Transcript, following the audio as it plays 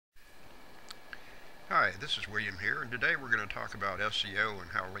Hi, this is William here, and today we're going to talk about SEO and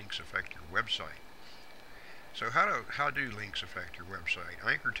how links affect your website. So how do links affect your website?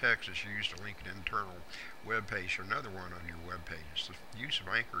 Anchor text is used to link an internal web page to another one on your web pages. The use of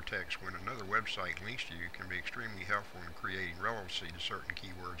anchor text when another website links to you can be extremely helpful in creating relevancy to certain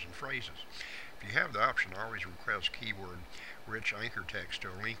keywords and phrases. If you have the option, always request keyword-rich anchor text to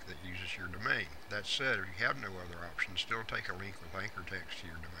a link that uses your domain. That said, if you have no other option, still take a link with anchor text to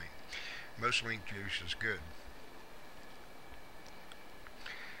your domain. Most link use is good.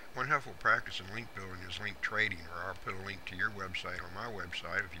 One helpful practice in link building is link trading, where I'll put a link to your website on my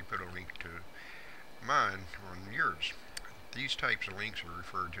website if you put a link to mine on yours. These types of links are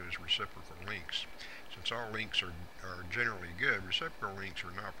referred to as reciprocal links. Since all links are generally good, reciprocal links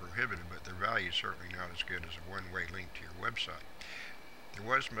are not prohibited, but their value is certainly not as good as a one-way link to your website. There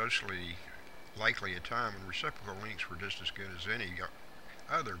was mostly likely a time when reciprocal links were just as good as any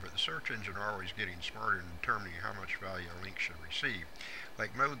other, but the search engine are always getting smarter in determining how much value a link should receive.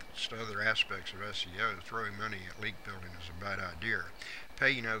 Like most other aspects of SEO, throwing money at link building is a bad idea.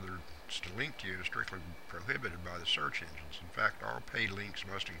 Paying others to link to you is strictly prohibited by the search engines. In fact, all paid links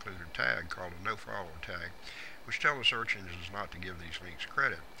must include a tag called a nofollow tag, which tells the search engines not to give these links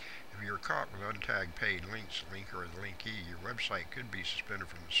credit. If you're caught with untagged paid links, the linker or the linkee, your website could be suspended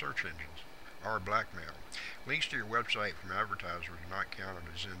from the search engines or blackmailed. Links to your website from advertisers are not counted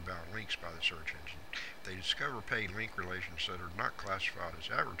as inbound links by the search engine. If they discover paid link relations that are not classified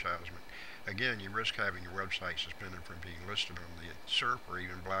as advertisement, again, you risk having your website suspended from being listed on the SERP or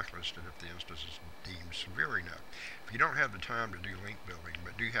even blacklisted if the instance is deemed severe enough. If you don't have the time to do link building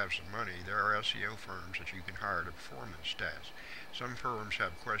but do have some money, there are SEO firms that you can hire to perform this task. Some firms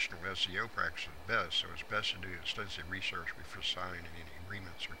have questionable SEO practices at best, so it's best to do extensive research before signing any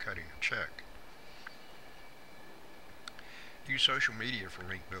agreements or cutting a check. Use social media for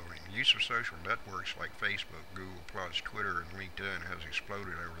link building. The use of social networks like Facebook, Google+, Twitter, and LinkedIn has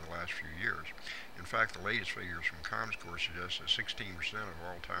exploded over the last few years. In fact, the latest figures from Comscore suggest that 16% of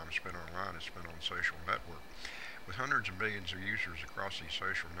all time spent online is spent on social network. With hundreds of millions of users across these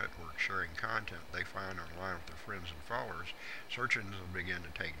social networks sharing content they find online with their friends and followers, search engines will begin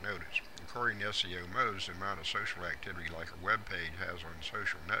to take notice. According to SEO Modes, the amount of social activity like a web page has on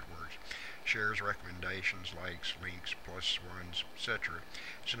social networks, shares, recommendations, likes, links, plus ones, etc.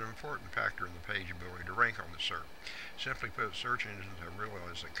 It's an important factor in the page ability to rank on the SERP. Simply put, search engines have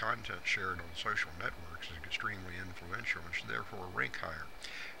realized that content shared on social networks is extremely influential and should therefore rank higher.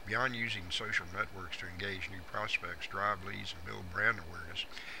 Beyond using social networks to engage new prospects, drive leads, and build brand awareness,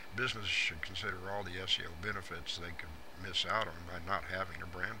 businesses should consider all the SEO benefits they could miss out on by not having a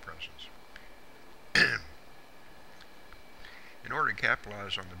brand presence. In order to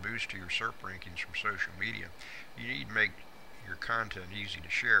capitalize on the boost to your SERP rankings from social media, you need to make your content easy to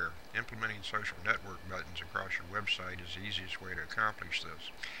share. Implementing social network buttons across your website is the easiest way to accomplish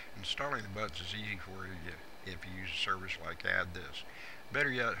this. Installing the buttons is easy for you if you use a service like Add This. Better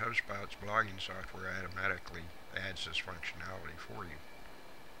yet, HubSpot's blogging software automatically adds this functionality for you.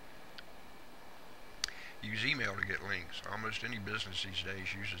 Use email to get links. Almost any business these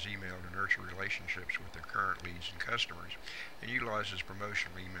days uses email to nurture relationships with their current leads and customers, and utilizes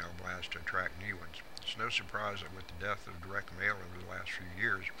promotional email blasts to attract new ones. It's no surprise that with the death of direct mail over the last few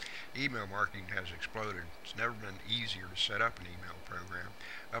years, email marketing has exploded. It's never been easier to set up an email program,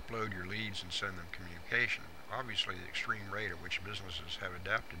 upload your leads, and send them communication. Obviously, the extreme rate at which businesses have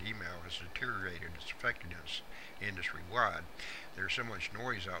adapted email has deteriorated its effectiveness industry-wide. There's so much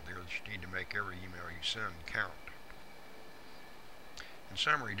noise out there that you need to make every email you send count. In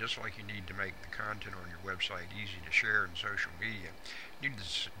summary, just like you need to make the content on your website easy to share in social media, you need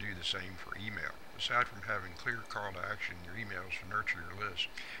to do the same for email. Aside from having clear call to action in your emails to nurture your list,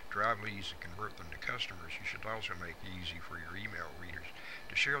 drive leads, and convert them to customers, you should also make it easy for your email readers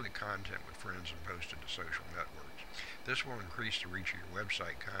to share the content with friends and post it to social networks. This will increase the reach of your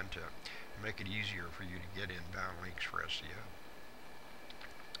website content and make it easier for you to get inbound links for SEO.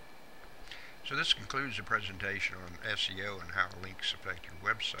 So this concludes the presentation on SEO and how links affect your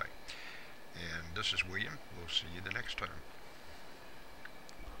website. And this is William. We'll see you the next time.